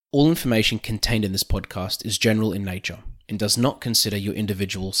All information contained in this podcast is general in nature and does not consider your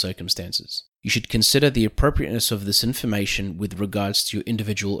individual circumstances. You should consider the appropriateness of this information with regards to your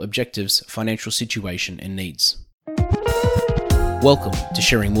individual objectives, financial situation, and needs. Welcome to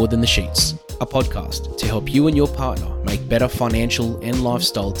Sharing More Than the Sheets, a podcast to help you and your partner make better financial and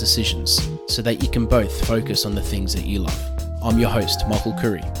lifestyle decisions so that you can both focus on the things that you love. I'm your host, Michael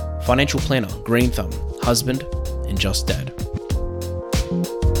Curry, financial planner, green thumb, husband, and just dad.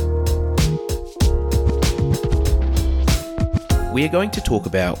 We are going to talk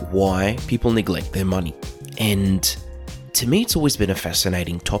about why people neglect their money. And to me, it's always been a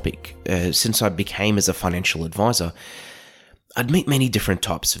fascinating topic. Since I became as a financial advisor, I'd meet many different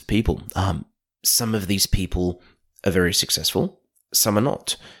types of people. Some of these people are very successful, some are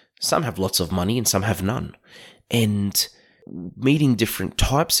not. Some have lots of money and some have none. And meeting different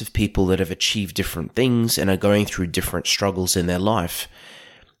types of people that have achieved different things and are going through different struggles in their life,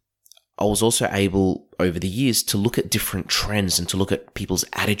 I was also able over the years to look at different trends and to look at people's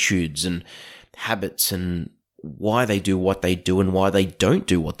attitudes and habits and why they do what they do and why they don't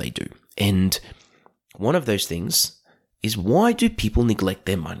do what they do. And one of those things is, why do people neglect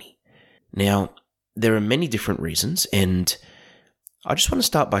their money? Now, there are many different reasons, and I just want to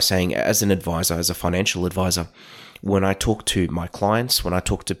start by saying, as an advisor, as a financial advisor, when I talk to my clients, when I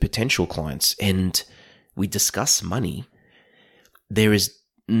talk to potential clients, and we discuss money, there is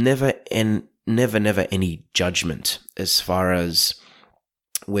never any judgment as far as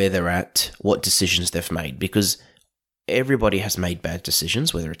where they're at, what decisions they've made, because everybody has made bad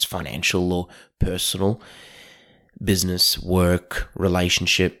decisions, whether it's financial or personal, business, work,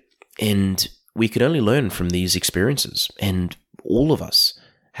 relationship, and we can only learn from these experiences. And all of us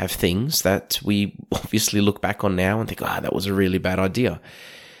have things that we obviously look back on now and think, that was a really bad idea.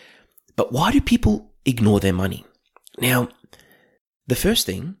 But why do people ignore their money? Now, the first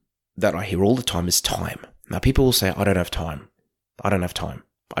thing that I hear all the time is time. Now, people will say, I don't have time. I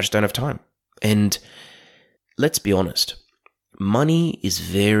just don't have time. And let's be honest, money is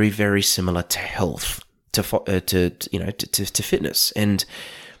very, very similar to health, to fitness. And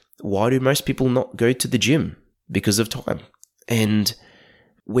why do most people not go to the gym? Because of time. And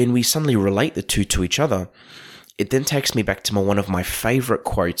when we suddenly relate the two to each other, it then takes me back to one of my favorite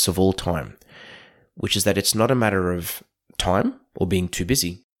quotes of all time, which is that it's not a matter of time or being too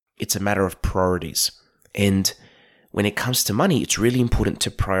busy. It's a matter of priorities. And when it comes to money, it's really important to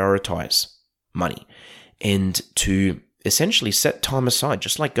prioritize money and to essentially set time aside,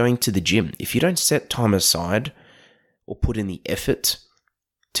 just like going to the gym. If you don't set time aside or put in the effort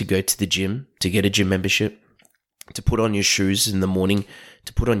to go to the gym, to get a gym membership, to put on your shoes in the morning,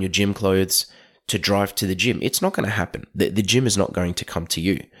 to put on your gym clothes, to drive to the gym, it's not going to happen. The gym is not going to come to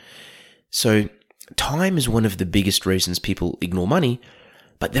you. So time is one of the biggest reasons people ignore money,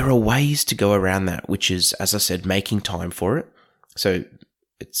 but there are ways to go around that, which is, as I said, making time for it. So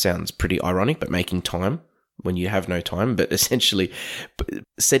it sounds pretty ironic, but making time when you have no time, but essentially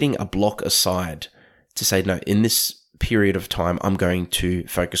setting a block aside to say, no, in this period of time, I'm going to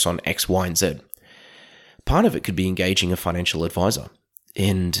focus on X, Y, and Z. Part of it could be engaging a financial advisor.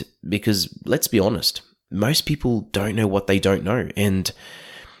 And because let's be honest, most people don't know what they don't know. And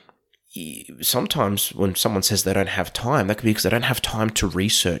sometimes when someone says they don't have time, that could be because they don't have time to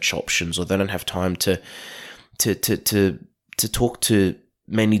research options, or they don't have time to talk to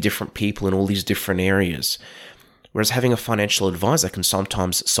many different people in all these different areas. Whereas having a financial advisor can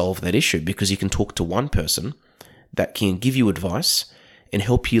sometimes solve that issue, because you can talk to one person that can give you advice and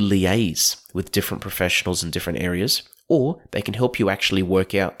help you liaise with different professionals in different areas, or they can help you actually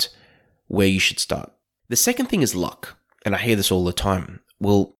work out where you should start. The second thing is luck. And I hear this all the time.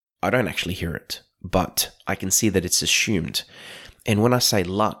 Well, I don't actually hear it, but I can see that it's assumed. And when I say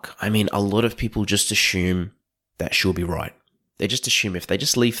luck, I mean a lot of people just assume that she'll be right. They just assume if they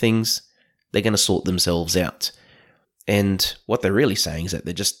just leave things, they're going to sort themselves out. And what they're really saying is that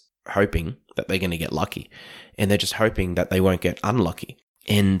they're just hoping that they're going to get lucky, and they're just hoping that they won't get unlucky.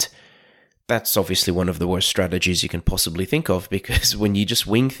 And that's obviously one of the worst strategies you can possibly think of, because when you just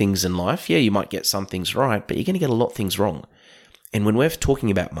wing things in life, yeah, you might get some things right, but you're going to get a lot of things wrong. And when we're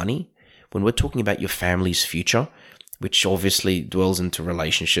talking about money, when we're talking about your family's future, which obviously dwells into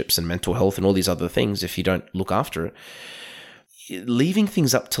relationships and mental health and all these other things if you don't look after it, leaving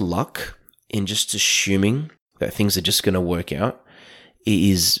things up to luck and just assuming that things are just going to work out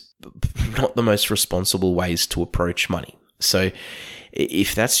is not the most responsible ways to approach money. So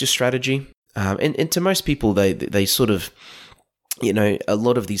if that's your strategy, and to most people, they sort of, a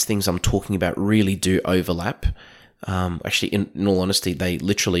lot of these things I'm talking about really do overlap. Actually, in all honesty, they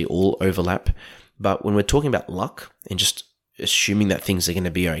literally all overlap. But when we're talking about luck and just assuming that things are going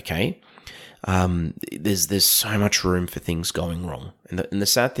to be okay, there's so much room for things going wrong. And the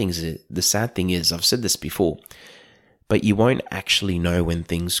sad thing is, I've said this before, but you won't actually know when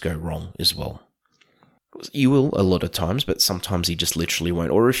things go wrong as well. You will a lot of times, but sometimes you just literally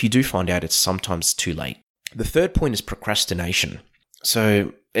won't. Or if you do find out, it's sometimes too late. The third point is procrastination.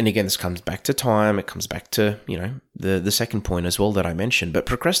 So, and again, this comes back to time. It comes back to, the second point as well that I mentioned. But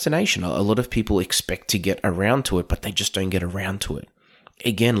procrastination, a lot of people expect to get around to it, but they just don't get around to it.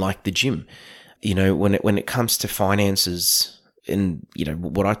 Again, like the gym, when it comes to finances and,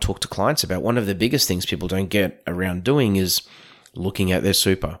 what I talk to clients about, one of the biggest things people don't get around doing is looking at their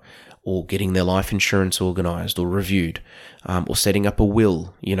super, or getting their life insurance organized or reviewed, or setting up a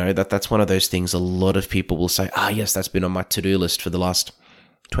will. That's one of those things a lot of people will say, yes, that's been on my to-do list for the last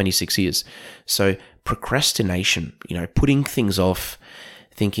 26 years. So procrastination, putting things off,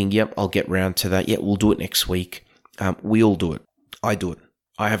 thinking, yep, I'll get round to that. Yeah, we'll do it next week. We all do it. I do it.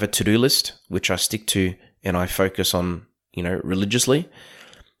 I have a to-do list, which I stick to and I focus on, religiously.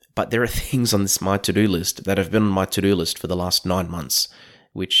 But there are things on my to-do list that have been on my to-do list for the last 9 months,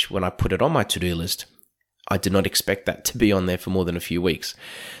 which when I put it on my to-do list, I did not expect that to be on there for more than a few weeks.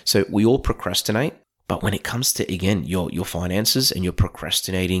 So we all procrastinate, but when it comes to, again, your finances and you're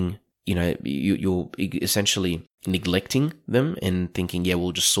procrastinating, you're essentially neglecting them and thinking, yeah,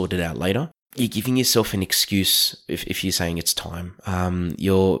 we'll just sort it out later. You're giving yourself an excuse if you're saying it's time.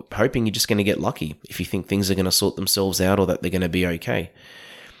 You're hoping you're just going to get lucky if you think things are going to sort themselves out or that they're going to be okay.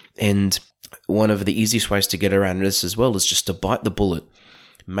 And one of the easiest ways to get around this as well is just to bite the bullet.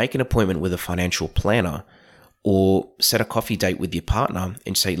 Make an appointment with a financial planner or set a coffee date with your partner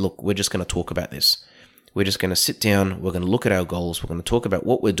and say, look, we're just going to talk about this. We're just going to sit down. We're going to look at our goals. We're going to talk about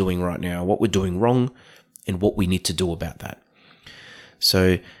what we're doing right now, what we're doing wrong, and what we need to do about that.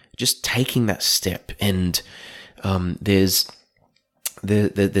 So just taking that step. And there's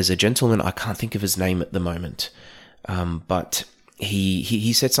a gentleman, I can't think of his name at the moment, but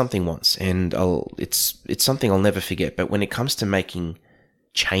he said something once, and it's something I'll never forget. But when it comes to making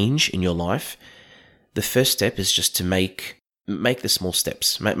change in your life, the first step is just to make the small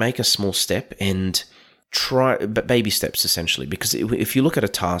steps. Make a small step and try, but baby steps essentially. Because if you look at a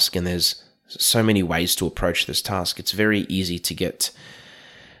task and there's so many ways to approach this task, it's very easy to get,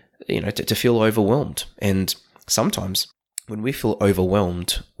 to feel overwhelmed. And sometimes when we feel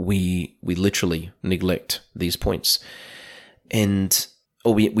overwhelmed, we literally neglect these points,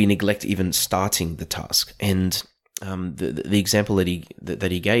 or we neglect even starting the task. And the example that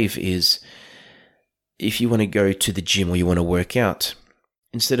he gave is, if you want to go to the gym or you want to work out,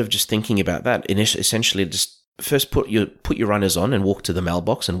 instead of just thinking about that, essentially just first put your runners on and walk to the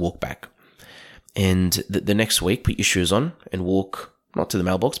mailbox and walk back. And the next week, put your shoes on and walk, not to the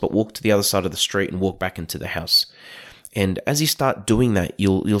mailbox, but walk to the other side of the street and walk back into the house. And as you start doing that,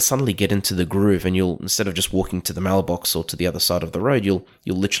 you'll suddenly get into the groove, and instead of just walking to the mailbox or to the other side of the road, you'll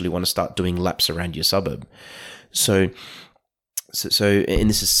literally want to start doing laps around your suburb. So, and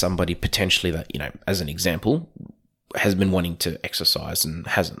this is somebody potentially that, as an example, has been wanting to exercise and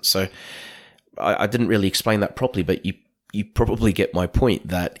hasn't. So I didn't really explain that properly, but you probably get my point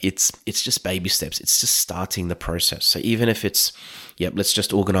that it's just baby steps. It's just starting the process. So even if it's, let's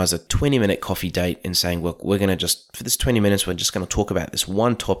just organize a 20-minute coffee date and saying, well, we're going to for this 20 minutes, we're just going to talk about this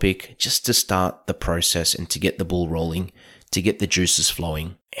one topic just to start the process and to get the ball rolling, to get the juices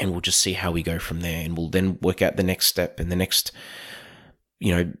flowing. And we'll just see how we go from there. And we'll then work out the next step and the next,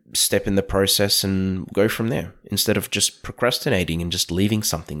 step in the process and go from there, instead of just procrastinating and just leaving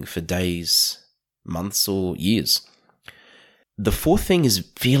something for days, months, or years. The fourth thing is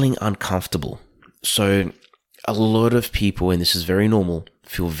feeling uncomfortable. So a lot of people, and this is very normal,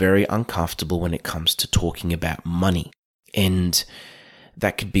 feel very uncomfortable when it comes to talking about money. And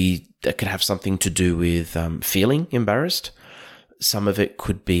that could have something to do with feeling embarrassed. Some of it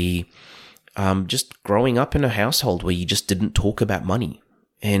could be just growing up in a household where you just didn't talk about money.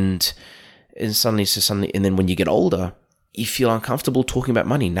 And suddenly, and then when you get older, you feel uncomfortable talking about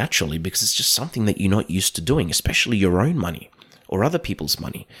money naturally, because it's just something that you're not used to doing, especially your own money or other people's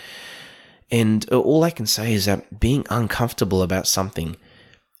money. And all I can say is that being uncomfortable about something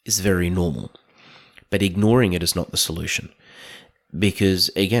is very normal, but ignoring it is not the solution. Because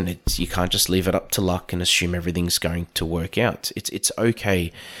again, you can't just leave it up to luck and assume everything's going to work out. It's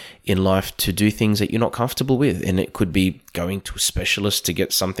okay in life to do things that you're not comfortable with. And it could be going to a specialist to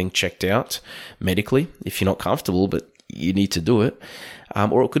get something checked out medically if you're not comfortable, but you need to do it.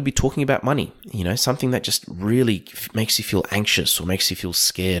 Or it could be talking about money, something that just really makes you feel anxious or makes you feel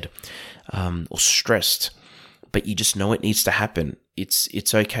scared or stressed, but you just know it needs to happen.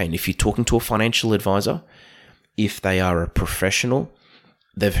 It's okay. And if you're talking to a financial advisor, If they are a professional,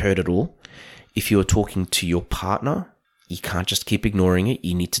 they've heard it all. If you're talking to your partner, you can't just keep ignoring it.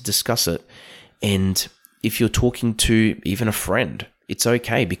 You need to discuss it. And if you're talking to even a friend, it's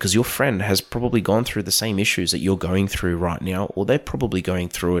okay, because your friend has probably gone through the same issues that you're going through right now, or they're probably going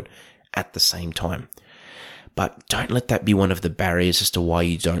through it at the same time. But don't let that be one of the barriers as to why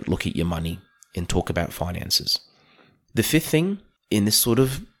you don't look at your money and talk about finances. The fifth thing in this sort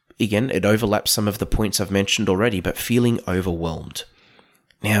of, again, it overlaps some of the points I've mentioned already, but feeling overwhelmed.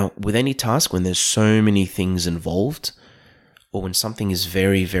 Now, with any task, when there's so many things involved, or when something is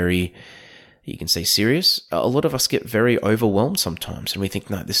very, very, you can say serious, a lot of us get very overwhelmed sometimes, and we think,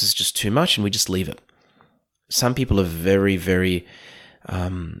 no, this is just too much, and we just leave it. Some people are very, very,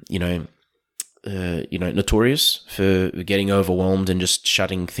 notorious for getting overwhelmed and just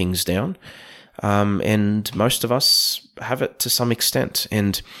shutting things down. And most of us have it to some extent.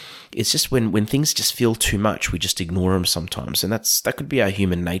 And it's just when things just feel too much, we just ignore them sometimes. And that could be our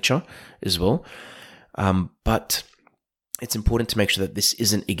human nature as well. But it's important to make sure that this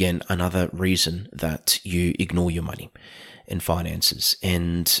isn't, again, another reason that you ignore your money and finances.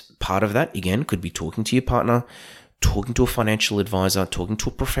 And part of that, again, could be talking to your partner, talking to a financial advisor, talking to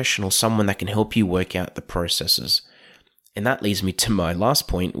a professional, someone that can help you work out the processes. And that leads me to my last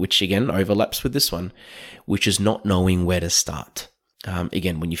point, which again overlaps with this one, which is not knowing where to start.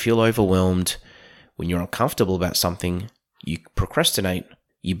 Again, when you feel overwhelmed, when you're uncomfortable about something, you procrastinate,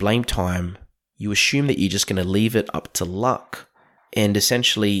 you blame time, you assume that you're just going to leave it up to luck, and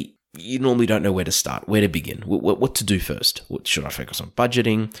essentially you normally don't know where to start, where to begin, what to do first. Should I focus on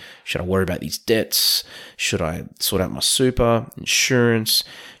budgeting? Should I worry about these debts? Should I sort out my super, insurance?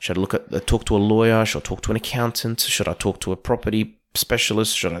 Should I talk to a lawyer? Should I talk to an accountant? Should I talk to a property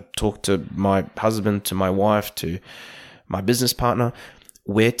specialist? Should I talk to my husband, to my wife, to my business partner?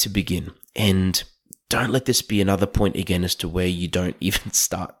 Where to begin? And don't let this be another point again as to where you don't even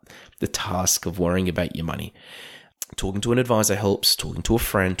start the task of worrying about your money. Talking to an advisor helps, talking to a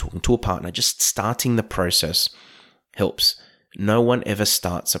friend, talking to a partner, just starting the process helps. No one ever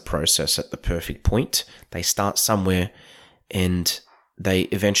starts a process at the perfect point. They start somewhere and they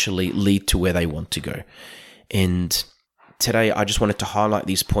eventually lead to where they want to go. And today I just wanted to highlight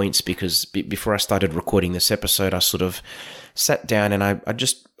these points because before I started recording this episode, I sort of sat down and I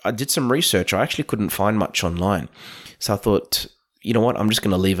did some research. I actually couldn't find much online. So I thought, you know what, I'm just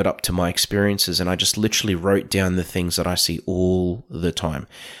going to leave it up to my experiences. And I just literally wrote down the things that I see all the time.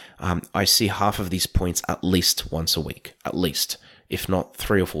 I see half of these points at least once a week, at least, if not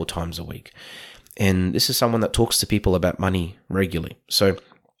 3 or 4 times a week. And this is someone that talks to people about money regularly. So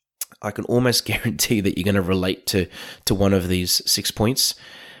I can almost guarantee that you're going to relate to one of these 6 points.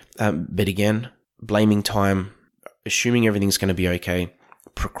 But again, blaming time, assuming everything's going to be okay,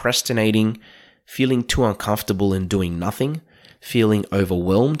 procrastinating, feeling too uncomfortable and doing nothing, feeling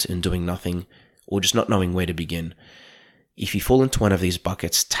overwhelmed and doing nothing, or just not knowing where to begin. If you fall into one of these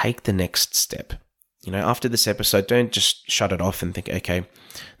buckets, take the next step. After this episode, don't just shut it off and think, okay,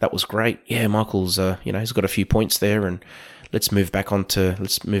 that was great. Yeah, Michael's, he's got a few points there, and let's move back onto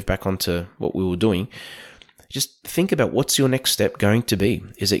what we were doing. Just think about what's your next step going to be.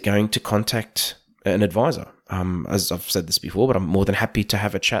 Is it going to contact an advisor? As I've said this before, but I'm more than happy to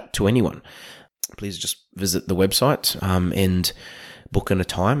have a chat to anyone. Please just visit the website and book in a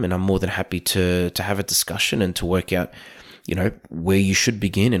time, and I'm more than happy to have a discussion and to work out, where you should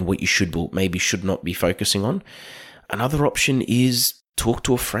begin and what you should not be focusing on. Another option is talk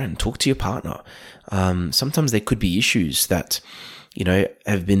to a friend, talk to your partner. Sometimes there could be issues that,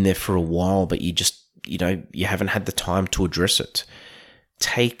 have been there for a while, but you just, you haven't had the time to address it.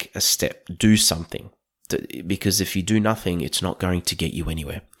 Take a step, do something, because if you do nothing, it's not going to get you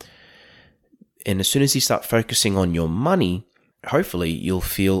anywhere. And as soon as you start focusing on your money, hopefully you'll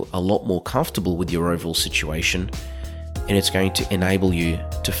feel a lot more comfortable with your overall situation, and it's going to enable you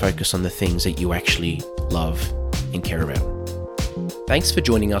to focus on the things that you actually love and care about. Thanks for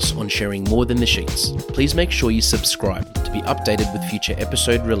joining us on Sharing More Than the Sheets. Please make sure you subscribe to be updated with future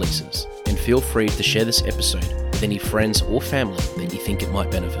episode releases, and feel free to share this episode with any friends or family that you think it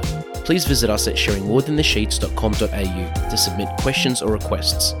might benefit. Please visit us at sharingmorethanthesheets.com.au to submit questions or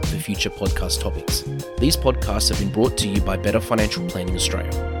requests for future podcast topics. These podcasts have been brought to you by Better Financial Planning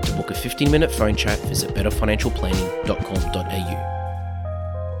Australia. To book a 15-minute phone chat, visit betterfinancialplanning.com.au.